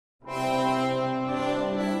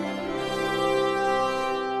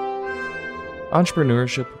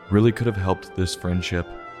Entrepreneurship really could have helped this friendship.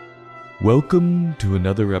 Welcome to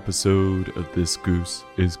another episode of This Goose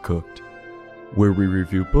is Cooked, where we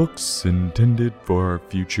review books intended for our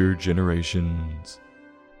future generations.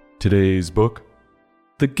 Today's book,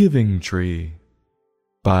 The Giving Tree,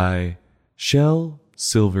 by Shel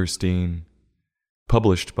Silverstein,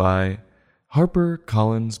 published by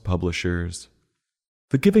HarperCollins Publishers.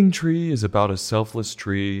 The Giving Tree is about a selfless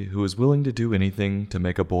tree who is willing to do anything to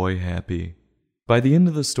make a boy happy. By the end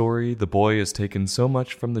of the story, the boy has taken so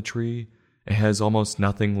much from the tree, it has almost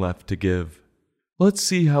nothing left to give. Let's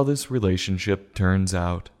see how this relationship turns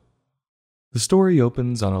out. The story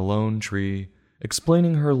opens on a lone tree,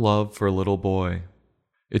 explaining her love for a little boy.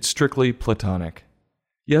 It's strictly platonic.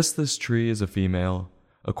 Yes, this tree is a female,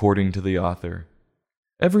 according to the author.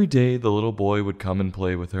 Every day the little boy would come and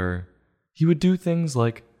play with her. He would do things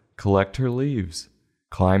like collect her leaves,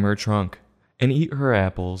 climb her trunk, and eat her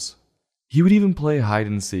apples. He would even play hide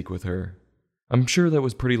and seek with her. I'm sure that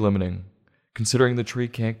was pretty limiting, considering the tree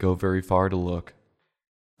can't go very far to look.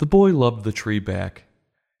 The boy loved the tree back,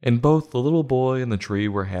 and both the little boy and the tree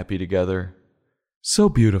were happy together. So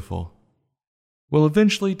beautiful. Well,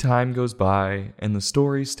 eventually time goes by, and the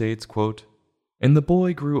story states, quote, "And the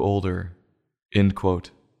boy grew older," end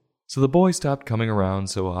quote. So the boy stopped coming around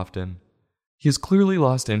so often. He has clearly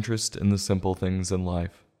lost interest in the simple things in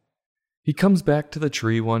life. He comes back to the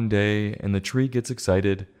tree one day, and the tree gets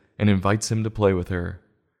excited and invites him to play with her.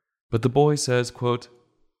 But the boy says, quote,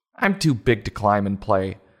 "I'm too big to climb and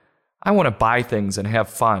play. I want to buy things and have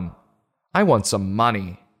fun. I want some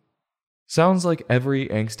money." Sounds like every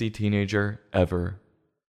angsty teenager ever.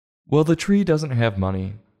 Well, the tree doesn't have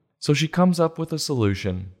money, so she comes up with a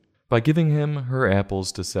solution by giving him her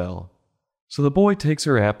apples to sell. So the boy takes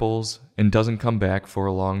her apples and doesn't come back for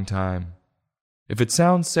a long time. If it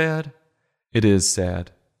sounds sad, it is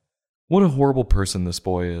sad. What a horrible person this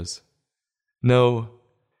boy is. No,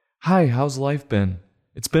 "Hi, how's life been?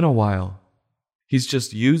 It's been a while." He's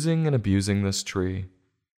just using and abusing this tree.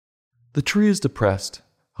 The tree is depressed,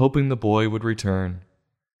 hoping the boy would return.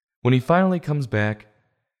 When he finally comes back,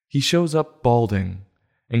 he shows up balding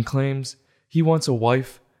and claims he wants a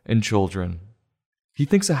wife and children. He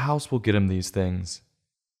thinks a house will get him these things.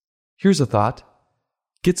 Here's a thought.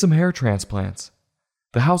 Get some hair transplants.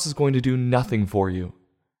 The house is going to do nothing for you.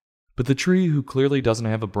 But the tree, who clearly doesn't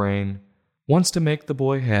have a brain, wants to make the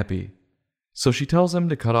boy happy. So she tells him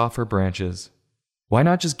to cut off her branches. Why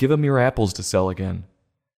not just give him your apples to sell again?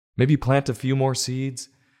 Maybe plant a few more seeds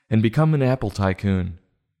and become an apple tycoon.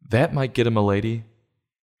 That might get him a lady.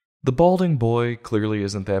 The balding boy clearly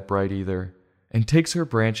isn't that bright either, and takes her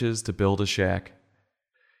branches to build a shack.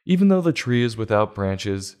 Even though the tree is without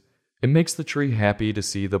branches, it makes the tree happy to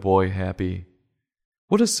see the boy happy.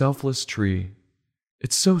 What a selfless tree.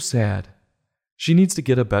 It's so sad. She needs to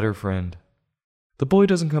get a better friend. The boy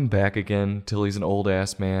doesn't come back again till he's an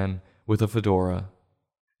old-ass man with a fedora.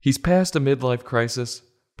 He's past a midlife crisis,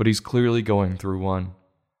 but he's clearly going through one.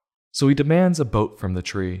 So he demands a boat from the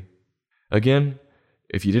tree. Again,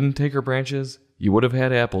 if you didn't take her branches, you would have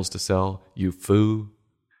had apples to sell, you foo.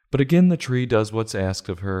 But again the tree does what's asked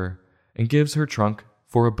of her, and gives her trunk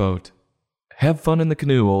for a boat. Have fun in the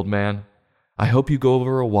canoe, old man. I hope you go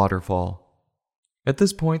over a waterfall. At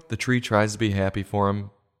this point, the tree tries to be happy for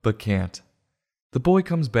him, but can't. The boy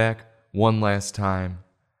comes back one last time.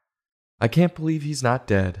 I can't believe he's not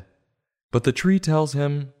dead. But the tree tells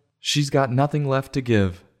him she's got nothing left to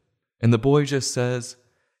give, and the boy just says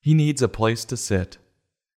he needs a place to sit.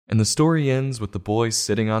 And the story ends with the boy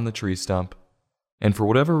sitting on the tree stump, and for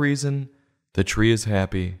whatever reason, the tree is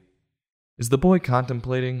happy. Is the boy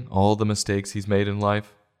contemplating all the mistakes he's made in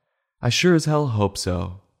life? I sure as hell hope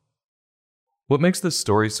so. What makes this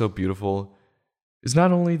story so beautiful is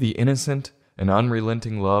not only the innocent and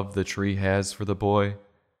unrelenting love the tree has for the boy,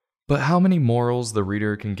 but how many morals the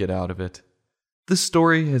reader can get out of it. This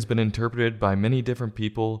story has been interpreted by many different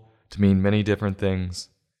people to mean many different things.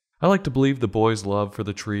 I like to believe the boy's love for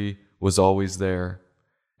the tree was always there,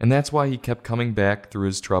 and that's why he kept coming back through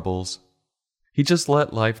his troubles. He just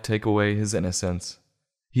let life take away his innocence.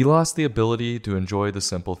 He lost the ability to enjoy the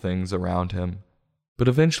simple things around him. But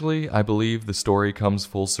eventually, I believe the story comes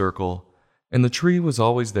full circle, and the tree was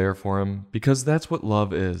always there for him because that's what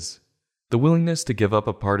love is. The willingness to give up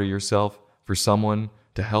a part of yourself for someone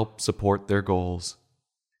to help support their goals.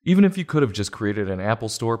 Even if you could have just created an Apple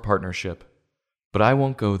Store partnership. But I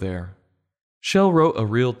won't go there. Shel wrote a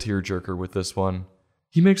real tearjerker with this one.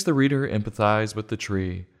 He makes the reader empathize with the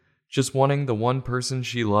tree, just wanting the one person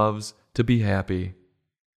she loves to be happy.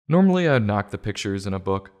 Normally I'd knock the pictures in a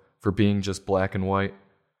book for being just black and white,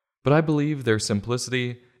 but I believe their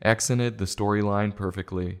simplicity accented the storyline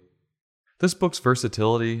perfectly. This book's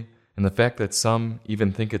versatility and the fact that some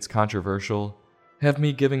even think it's controversial have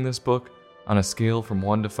me giving this book, on a scale from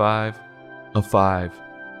 1 to 5, a 5.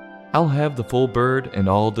 I'll have the full bird and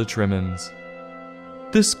all the trimmings.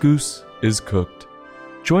 This goose is cooked.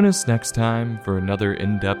 Join us next time for another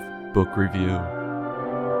in-depth book review.